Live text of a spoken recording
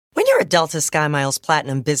a Delta SkyMiles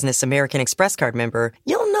Platinum Business American Express card member,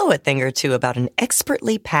 you'll know a thing or two about an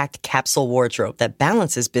expertly packed capsule wardrobe that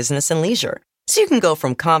balances business and leisure. So you can go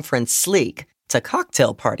from conference sleek to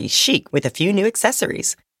cocktail party chic with a few new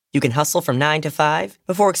accessories. You can hustle from 9 to 5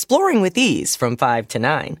 before exploring with ease from 5 to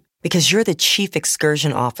 9. Because you're the chief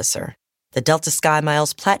excursion officer. The Delta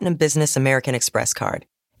SkyMiles Platinum Business American Express card.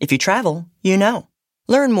 If you travel, you know.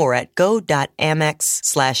 Learn more at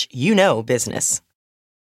go.amex/business.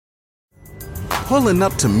 Pulling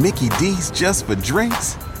up to Mickey D's just for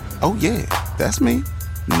drinks? Oh yeah, that's me.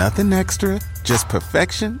 Nothing extra, just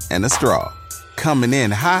perfection and a straw. Coming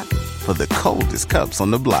in hot for the coldest cups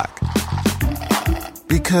on the block.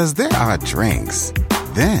 Because there are drinks.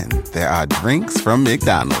 Then there are drinks from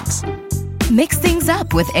McDonald's. Mix things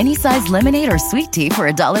up with any size lemonade or sweet tea for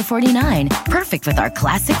 $1.49. Perfect with our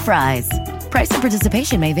classic fries. Price and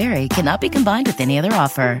participation may vary. Cannot be combined with any other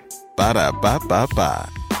offer. Ba-da-ba-ba-ba.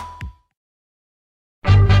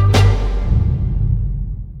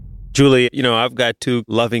 Julie, I've got 2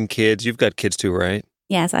 loving kids. You've got kids too, right?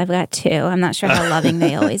 Yes, I've got 2. I'm not sure how loving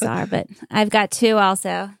they always are, but I've got 2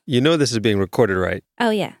 also. You know this is being recorded, right?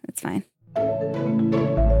 Oh, yeah, it's fine.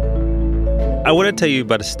 I want to tell you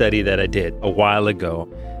about a study that I did a while ago.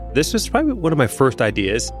 This was probably one of my first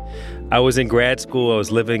ideas. I was in grad school. I was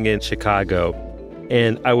living in Chicago,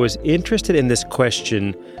 and I was interested in this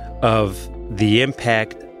question of the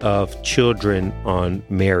impact of children on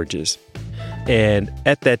marriages. And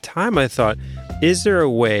at that time, I thought, is there a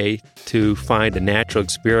way to find a natural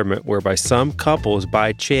experiment whereby some couples,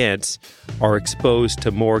 by chance, are exposed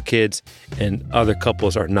to more kids and other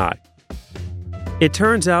couples are not? It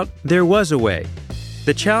turns out there was a way.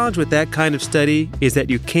 The challenge with that kind of study is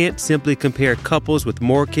that you can't simply compare couples with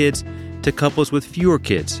more kids to couples with fewer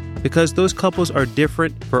kids, because those couples are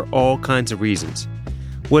different for all kinds of reasons.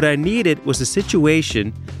 What I needed was a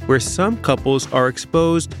situation where some couples are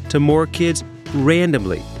exposed to more kids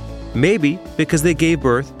randomly, maybe because they gave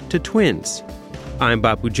birth to twins. I'm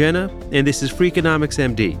Bapu, and this is Freakonomics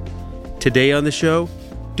MD. Today on the show,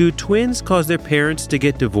 do twins cause their parents to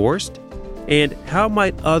get divorced? And how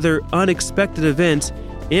might other unexpected events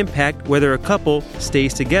impact whether a couple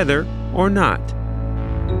stays together or not?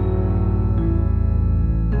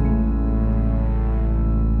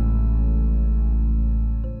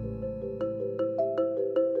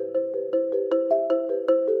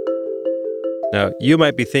 Now, you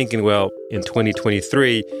might be thinking, well, in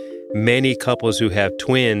 2023, many couples who have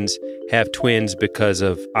twins because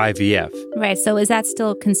of IVF. Right, so is that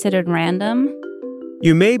still considered random?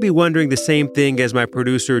 You may be wondering the same thing as my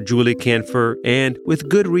producer, Julie Canfer, and with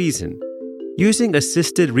good reason. Using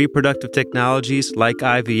assisted reproductive technologies like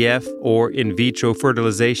IVF or in vitro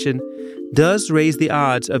fertilization does raise the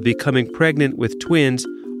odds of becoming pregnant with twins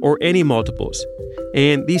or any multiples.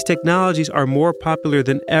 And these technologies are more popular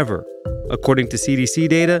than ever. According to CDC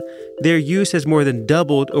data, their use has more than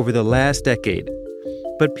doubled over the last decade.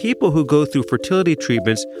 But people who go through fertility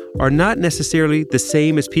treatments are not necessarily the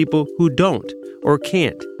same as people who don't or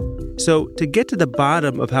can't. So to get to the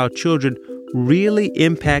bottom of how children really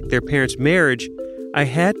impact their parents' marriage, I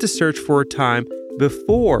had to search for a time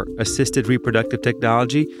before assisted reproductive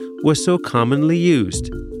technology was so commonly used.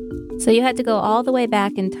 So you had to go all the way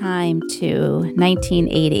back in time to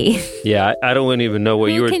 1980. Yeah, I don't even know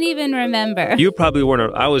what you were... Who can even remember? You probably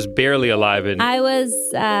weren't... I was barely alive. I was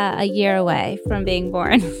a year away from being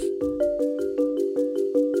born.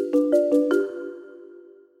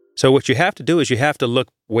 So what you have to do is you have to look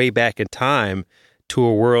way back in time to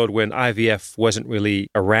a world when IVF wasn't really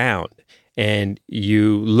around. And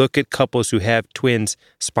you look at couples who have twins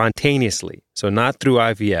spontaneously, so not through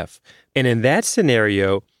IVF. And in that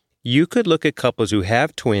scenario, you could look at couples who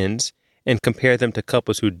have twins and compare them to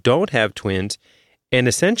couples who don't have twins and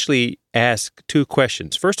essentially ask 2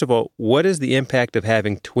 questions. First of all, what is the impact of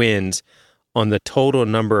having twins on the total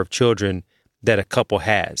number of children that a couple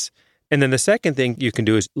has? And then the second thing you can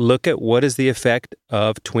do is look at what is the effect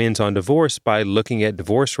of twins on divorce by looking at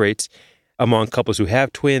divorce rates among couples who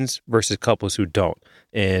have twins versus couples who don't.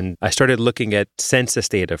 And I started looking at census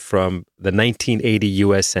data from the 1980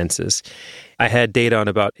 U.S. Census. I had data on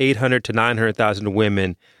about 800 to 900,000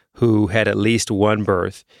 women who had at least one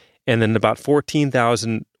birth, and then about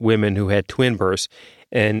 14,000 women who had twin births.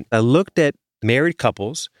 And I looked at married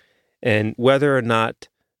couples and whether or not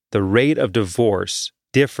the rate of divorce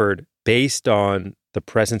differed based on the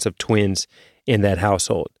presence of twins in that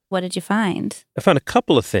household. What did you find? I found a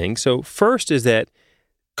couple of things. So first is that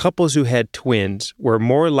couples who had twins were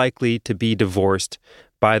more likely to be divorced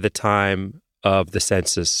by the time of the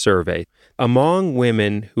census survey. Among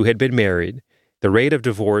women who had been married, the rate of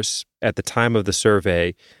divorce at the time of the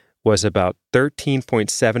survey was about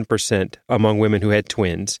 13.7% among women who had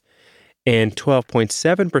twins and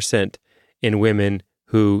 12.7% in women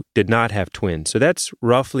who did not have twins. So that's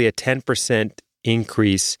roughly a 10%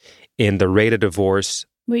 increase in the rate of divorce.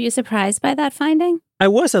 Were you surprised by that finding? I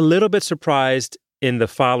was a little bit surprised in the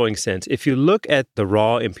following sense. If you look at the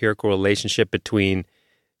raw empirical relationship between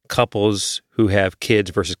couples who have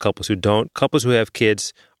kids versus couples who don't, couples who have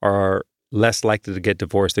kids are less likely to get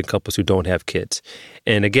divorced than couples who don't have kids.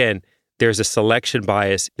 And again, there's a selection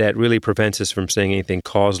bias that really prevents us from saying anything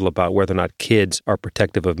causal about whether or not kids are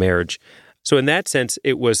protective of marriage. So in that sense,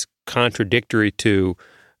 it was contradictory to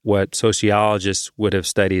what sociologists would have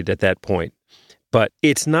studied at that point. But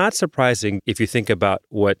it's not surprising if you think about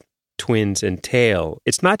what twins entail.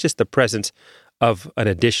 It's not just the presence of an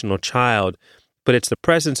additional child, but it's the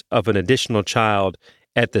presence of an additional child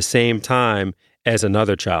at the same time as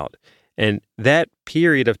another child. And that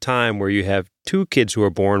period of time where you have two kids who are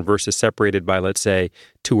born versus separated by, let's say,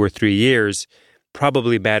 2 or 3 years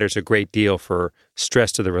probably matters a great deal for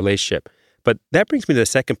stress to the relationship. But that brings me to the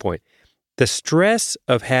second point. The stress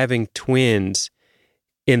of having twins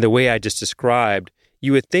in the way I just described,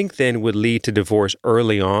 you would think then would lead to divorce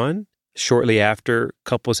early on, shortly after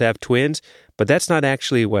couples have twins. But that's not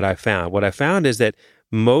actually what I found. What I found is that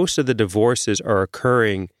most of the divorces are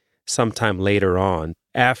occurring sometime later on,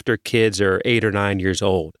 after kids are 8 or 9 years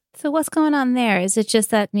old. So what's going on there? Is it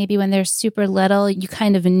just that maybe when they're super little, you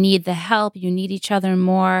kind of need the help, you need each other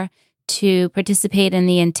more to participate in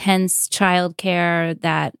the intense childcare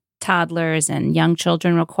that toddlers and young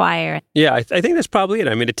children require? Yeah, I think that's probably it.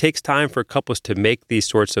 I mean, it takes time for couples to make these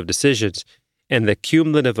sorts of decisions. And the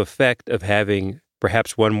cumulative effect of having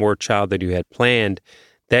perhaps one more child than you had planned,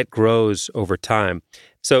 that grows over time.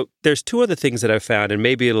 So there's 2 other things that I've found, and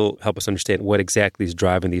maybe it'll help us understand what exactly is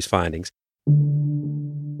driving these findings.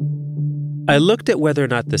 I looked at whether or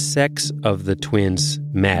not the sex of the twins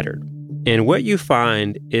mattered. And what you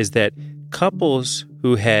find is that couples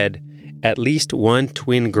who had at least one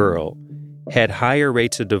twin girl had higher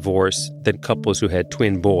rates of divorce than couples who had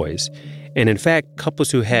twin boys. And in fact,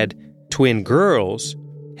 couples who had twin girls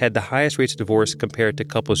had the highest rates of divorce compared to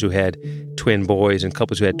couples who had twin boys, and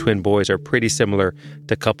couples who had twin boys are pretty similar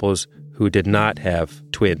to couples who did not have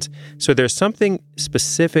twins. So there's something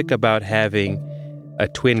specific about having a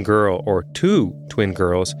twin girl or 2 twin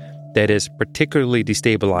girls that is particularly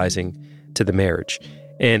destabilizing to the marriage.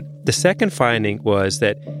 And the second finding was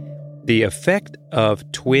that the effect of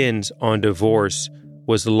twins on divorce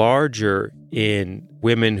was larger in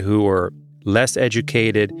women who were less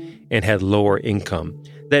educated and had lower income.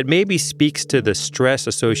 That maybe speaks to the stress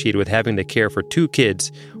associated with having to care for 2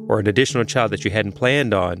 kids or an additional child that you hadn't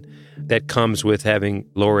planned on that comes with having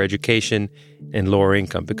lower education and lower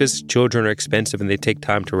income, because children are expensive and they take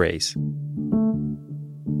time to raise.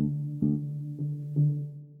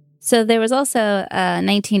 So there was also a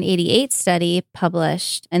 1988 study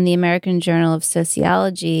published in the American Journal of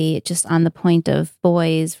Sociology just on the point of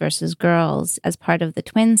boys versus girls as part of the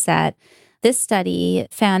twin set. This study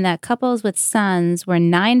found that couples with sons were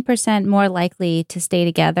 9% more likely to stay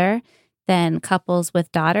together than couples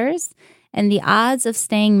with daughters, and the odds of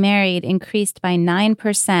staying married increased by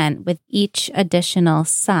 9% with each additional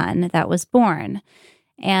son that was born.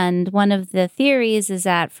 And one of the theories is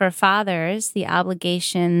that for fathers, the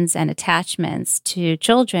obligations and attachments to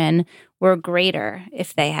children were greater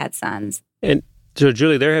if they had sons. And so,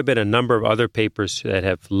 Julie, there have been a number of other papers that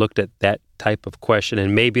have looked at that type of question,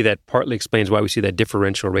 and maybe that partly explains why we see that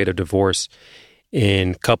differential rate of divorce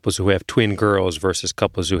in couples who have twin girls versus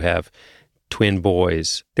couples who have twin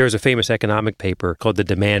boys. There was a famous economic paper called The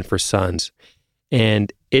Demand for Sons,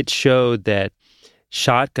 and it showed that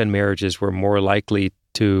shotgun marriages were more likely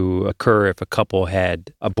to occur if a couple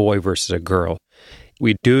had a boy versus a girl.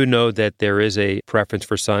 We do know that there is a preference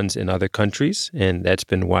for sons in other countries, and that's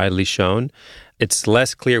been widely shown. It's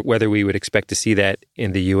less clear whether we would expect to see that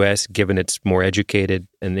in the U.S., given it's more educated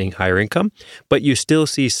and higher income, but you still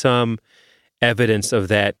see some evidence of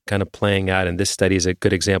that kind of playing out, and this study is a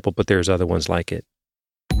good example, but there's other ones like it.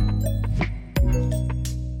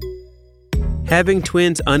 Having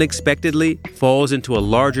twins unexpectedly falls into a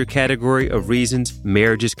larger category of reasons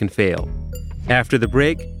marriages can fail. After the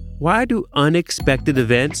break, why do unexpected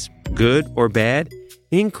events, good or bad,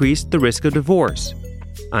 increase the risk of divorce?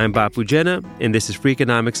 I'm Bapu, and this is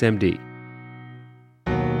Freakonomics MD.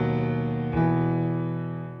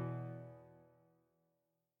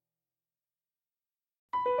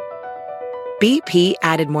 BP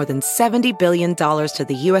added more than $70 billion to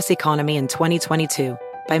the U.S. economy in 2022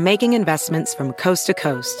 by making investments from coast to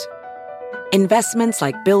coast. Investments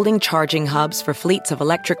like building charging hubs for fleets of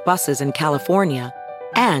electric buses in California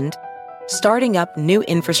and starting up new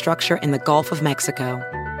infrastructure in the Gulf of Mexico.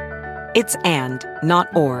 It's and,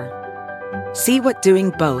 not or. See what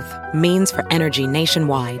doing both means for energy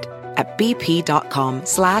nationwide at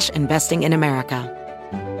bp.com/investing in America.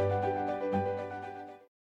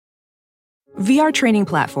 VR training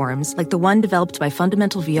platforms, like the one developed by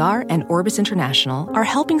Fundamental VR and Orbis International, are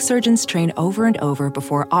helping surgeons train over and over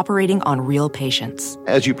before operating on real patients.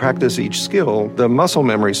 As you practice each skill, the muscle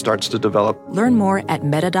memory starts to develop. Learn more at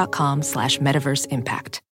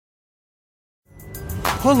meta.com/metaverseimpact.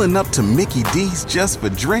 Pulling up to Mickey D's just for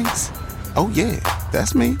drinks? Oh yeah,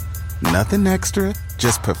 that's me. Nothing extra,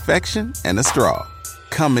 just perfection and a straw.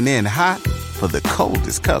 Coming in hot for the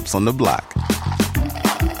coldest cups on the block.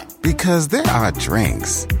 Because there are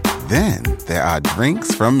drinks. Then there are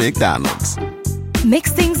drinks from McDonald's.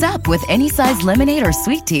 Mix things up with any size lemonade or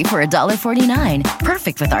sweet tea for $1.49.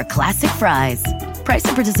 Perfect with our classic fries. Price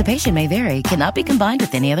and participation may vary. Cannot be combined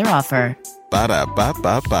with any other offer.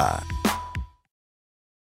 Ba-da-ba-ba-ba.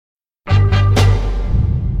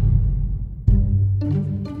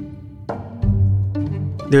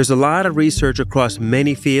 There's a lot of research across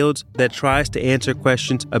many fields that tries to answer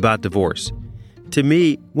questions about divorce. To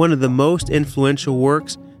me, one of the most influential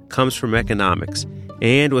works comes from economics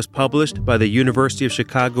and was published by the University of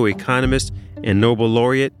Chicago economist and Nobel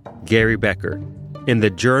laureate Gary Becker in the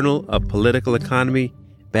Journal of Political Economy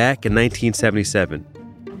back in 1977.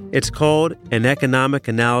 It's called An Economic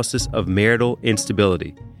Analysis of Marital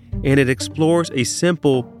Instability, and it explores a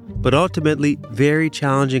simple but ultimately very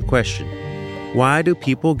challenging question. Why do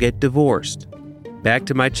people get divorced? Back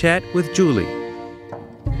to my chat with Julie.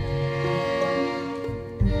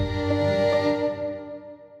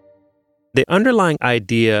 The underlying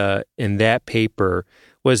idea in that paper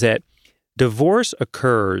was that divorce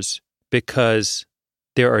occurs because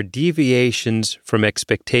there are deviations from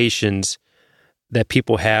expectations that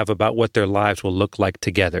people have about what their lives will look like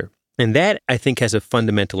together. And that, I think, has a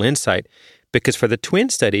fundamental insight because for the twin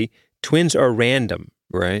study, twins are random,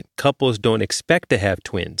 right? Couples don't expect to have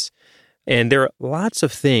twins. And there are lots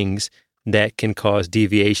of things that can cause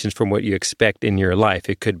deviations from what you expect in your life.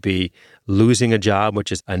 It could be losing a job,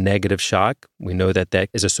 which is a negative shock. We know that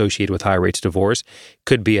that is associated with high rates of divorce.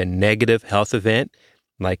 Could be a negative health event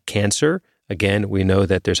like cancer. Again, we know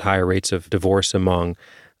that there's higher rates of divorce among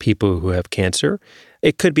people who have cancer.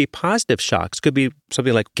 It could be positive shocks. Could be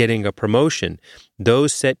something like getting a promotion.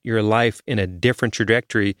 Those set your life in a different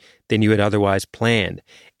trajectory than you had otherwise planned.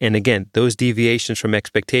 And again, those deviations from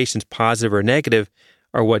expectations, positive or negative,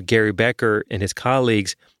 are what Gary Becker and his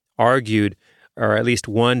colleagues argued are at least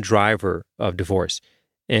one driver of divorce.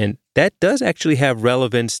 And that does actually have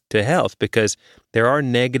relevance to health because there are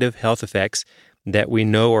negative health effects that we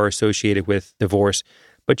know are associated with divorce.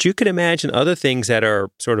 But you could imagine other things that are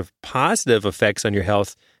sort of positive effects on your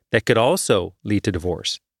health that could also lead to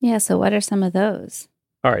divorce. Yeah, so what are some of those?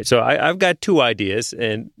 All right, so I've got two ideas,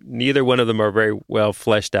 and neither one of them are very well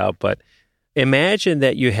fleshed out, but imagine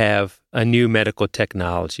that you have a new medical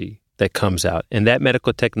technology that comes out, and that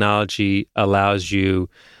medical technology allows you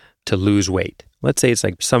to lose weight. Let's say it's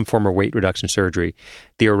like some form of weight reduction surgery.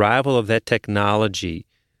 The arrival of that technology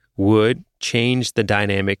would change the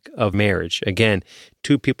dynamic of marriage. Again,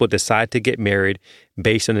 two people decide to get married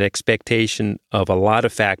based on an expectation of a lot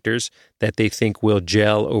of factors that they think will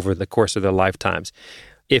gel over the course of their lifetimes.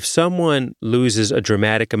 If someone loses a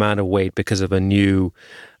dramatic amount of weight because of a new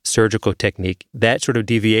surgical technique, that sort of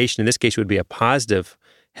deviation, in this case would be a positive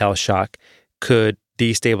health shock, could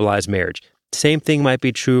destabilize marriage. Same thing might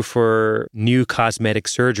be true for new cosmetic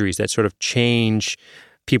surgeries that sort of change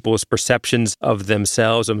people's perceptions of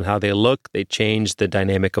themselves and how they look. They change the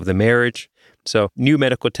dynamic of the marriage. So new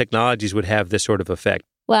medical technologies would have this sort of effect.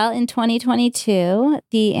 Well, in 2022,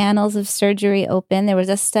 the Annals of Surgery Open, there was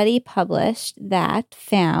a study published that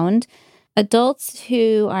found adults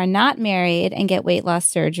who are not married and get weight loss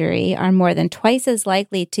surgery are more than twice as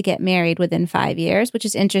likely to get married within 5 years, which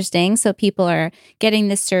is interesting. So people are getting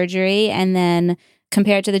this surgery and then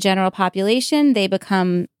compared to the general population, they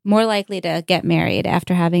become more likely to get married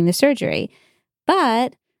after having the surgery.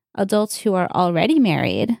 But adults who are already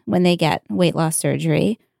married when they get weight loss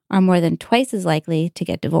surgery are more than twice as likely to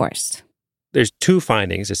get divorced. There's two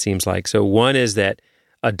findings, it seems like. So one is that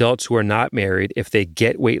adults who are not married, if they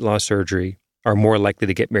get weight loss surgery, are more likely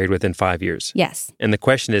to get married within 5 years. Yes. And the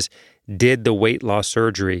question is, did the weight loss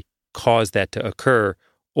surgery cause that to occur?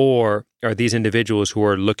 Or are these individuals who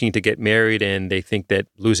are looking to get married and they think that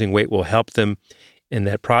losing weight will help them in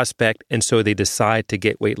that prospect, and so they decide to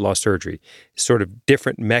get weight loss surgery? Sort of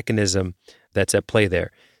different mechanism that's at play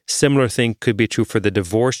there. Similar thing could be true for the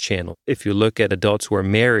divorce channel. If you look at adults who are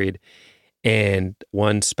married and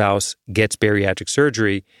one spouse gets bariatric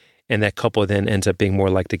surgery and that couple then ends up being more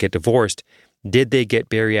likely to get divorced, did they get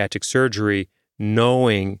bariatric surgery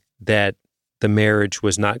knowing that the marriage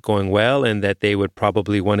was not going well and that they would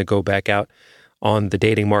probably want to go back out on the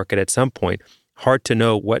dating market at some point? Hard to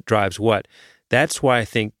know what drives what. That's why I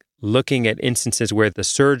think looking at instances where the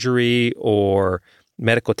surgery or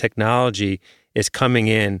medical technology is coming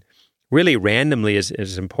in really randomly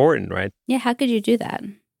is important, right? Yeah, how could you do that?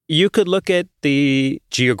 You could look at the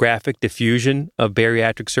geographic diffusion of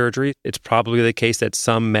bariatric surgery. It's probably the case that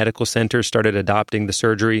some medical centers started adopting the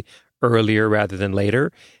surgery earlier rather than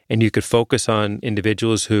later, and you could focus on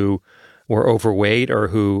individuals who were overweight or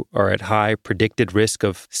who are at high predicted risk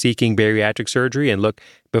of seeking bariatric surgery and look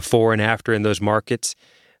before and after in those markets,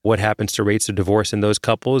 what happens to rates of divorce in those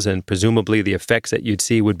couples, and presumably the effects that you'd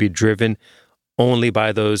see would be driven only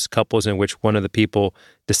by those couples in which one of the people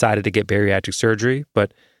decided to get bariatric surgery.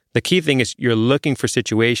 But the key thing is you're looking for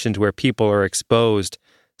situations where people are exposed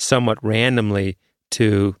somewhat randomly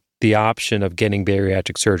to the option of getting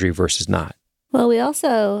bariatric surgery versus not. Well, we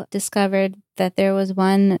also discovered that there was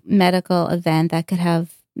one medical event that could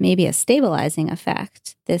have maybe a stabilizing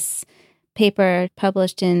effect. This paper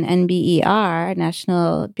published in NBER,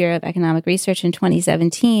 National Bureau of Economic Research, in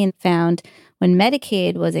 2017 found when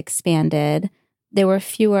Medicaid was expanded, there were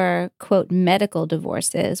fewer, quote, medical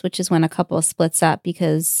divorces, which is when a couple splits up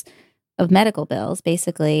because of medical bills,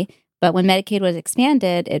 basically. But when Medicaid was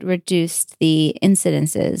expanded, it reduced the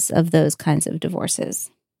incidences of those kinds of divorces.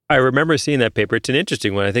 I remember seeing that paper. It's an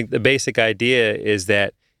interesting one. I think the basic idea is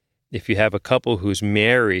that if you have a couple who's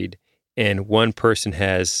married and one person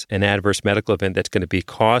has an adverse medical event that's going to be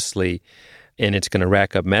costly and it's going to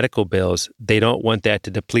rack up medical bills, they don't want that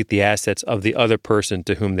to deplete the assets of the other person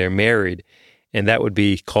to whom they're married. And that would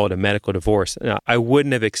be called a medical divorce. Now, I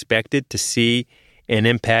wouldn't have expected to see an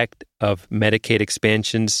impact of Medicaid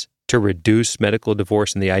expansions to reduce medical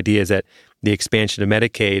divorce. And the idea is that the expansion of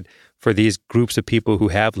Medicaid for these groups of people who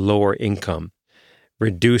have lower income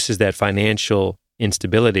reduces that financial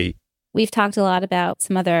instability. We've talked a lot about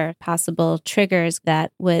some other possible triggers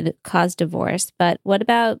that would cause divorce, but what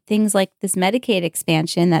about things like this Medicaid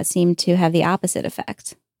expansion that seem to have the opposite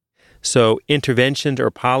effect? So interventions or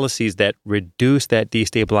policies that reduce that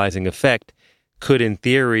destabilizing effect could, in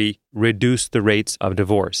theory, reduce the rates of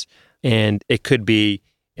divorce. And it could be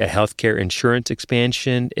a healthcare insurance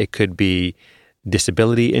expansion. It could be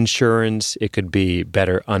disability insurance. It could be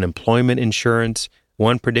better unemployment insurance.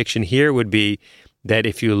 One prediction here would be that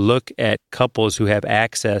if you look at couples who have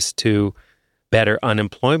access to better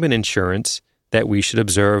unemployment insurance, that we should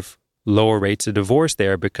observe lower rates of divorce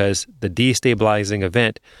there because the destabilizing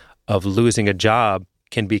event of losing a job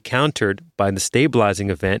can be countered by the stabilizing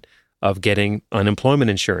event of getting unemployment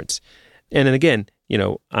insurance. And then again,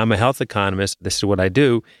 I'm a health economist. This is what I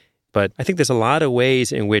do. But I think there's a lot of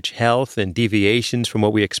ways in which health and deviations from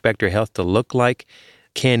what we expect our health to look like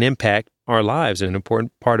can impact our lives. And an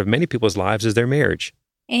important part of many people's lives is their marriage.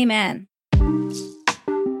 Amen.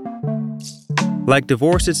 Like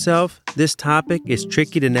divorce itself, this topic is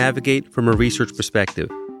tricky to navigate from a research perspective.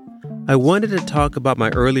 I wanted to talk about my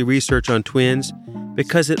early research on twins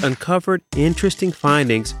because it uncovered interesting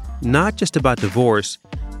findings, not just about divorce,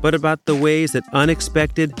 but about the ways that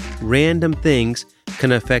unexpected, random things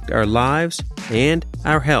can affect our lives and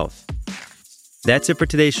our health. That's it for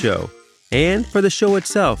today's show, and for the show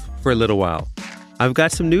itself for a little while. I've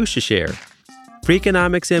got some news to share.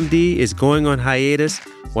 Freakonomics MD is going on hiatus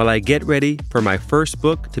while I get ready for my first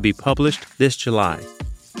book to be published this July.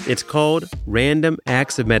 It's called Random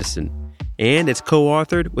Acts of Medicine, and it's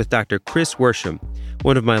co-authored with Dr. Chris Worsham,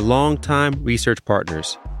 one of my longtime research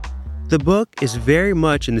partners. The book is very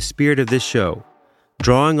much in the spirit of this show,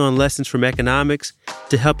 drawing on lessons from economics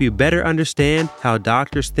to help you better understand how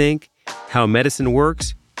doctors think, how medicine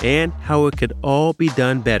works, and how it could all be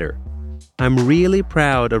done better. I'm really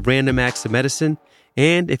proud of Random Acts of Medicine,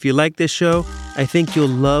 and if you like this show, I think you'll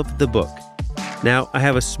love the book. Now, I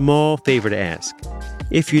have a small favor to ask.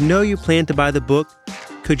 If you know you plan to buy the book,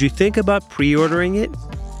 could you think about pre-ordering it?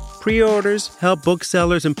 Pre-orders help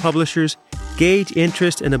booksellers and publishers gauge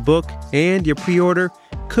interest in a book, and your pre-order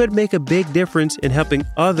could make a big difference in helping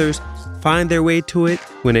others find their way to it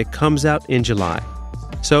when it comes out in July.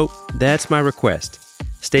 So that's my request.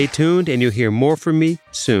 Stay tuned and you'll hear more from me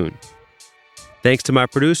soon. Thanks to my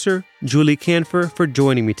producer, Julie Canfer, for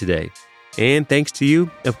joining me today. And thanks to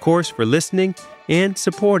you, of course, for listening and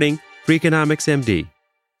supporting Freakonomics MD.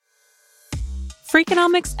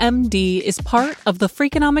 Freakonomics MD is part of the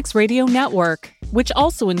Freakonomics Radio Network, which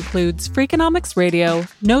also includes Freakonomics Radio,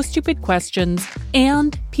 No Stupid Questions,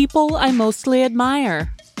 and People I Mostly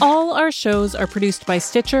Admire. All our shows are produced by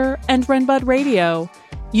Stitcher and Renbud Radio.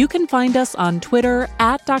 You can find us on Twitter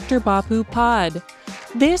at Dr. Bapu Pod.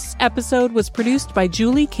 This episode was produced by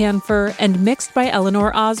Julie Canfer and mixed by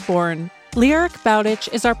Eleanor Osborne. Lyric Bowditch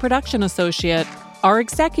is our production associate. Our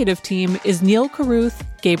executive team is Neil Carruth,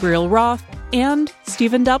 Gabriel Roth, and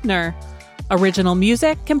Stephen Dubner. Original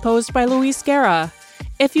music composed by Luis Guerra.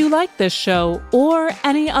 If you like this show or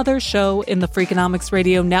any other show in the Freakonomics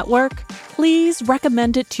Radio Network, please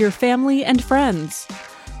recommend it to your family and friends.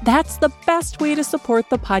 That's the best way to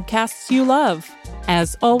support the podcasts you love.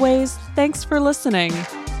 As always, thanks for listening.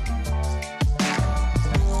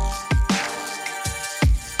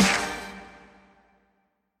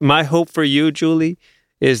 My hope for you, Julie,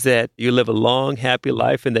 is that you live a long, happy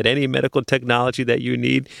life and that any medical technology that you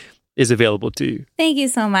need is available to you. Thank you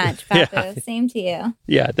so much, Bapu. Yeah. Same to you.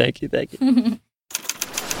 Yeah, thank you. Thank you.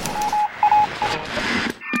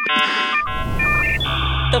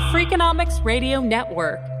 The Freakonomics Radio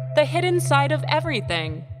Network, the hidden side of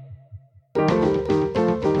everything.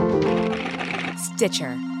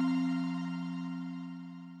 Stitcher.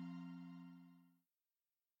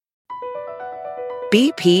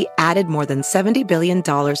 BP added more than $70 billion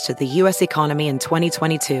to the U.S. economy in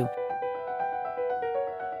 2022.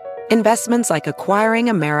 Investments like acquiring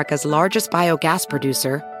America's largest biogas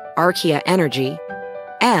producer, Archaea Energy,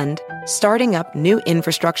 and starting up new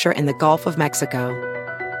infrastructure in the Gulf of Mexico.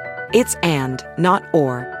 It's and, not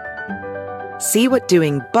or. See what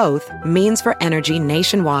doing both means for energy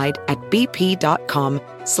nationwide at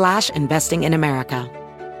bp.com/investing in America.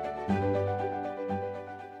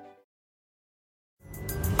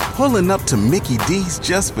 Pulling up to Mickey D's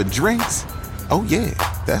just for drinks? Oh yeah,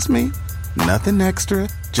 that's me. Nothing extra,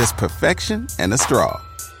 just perfection and a straw.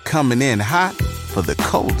 Coming in hot for the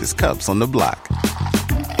coldest cups on the block.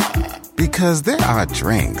 Because there are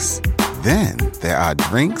drinks. Then there are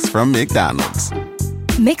drinks from McDonald's.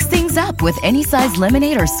 Mix things up with any size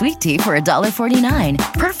lemonade or sweet tea for $1.49.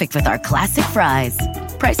 Perfect with our classic fries.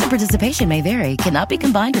 Price and participation may vary. Cannot be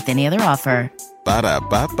combined with any other offer.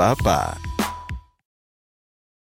 Ba-da-ba-ba-ba.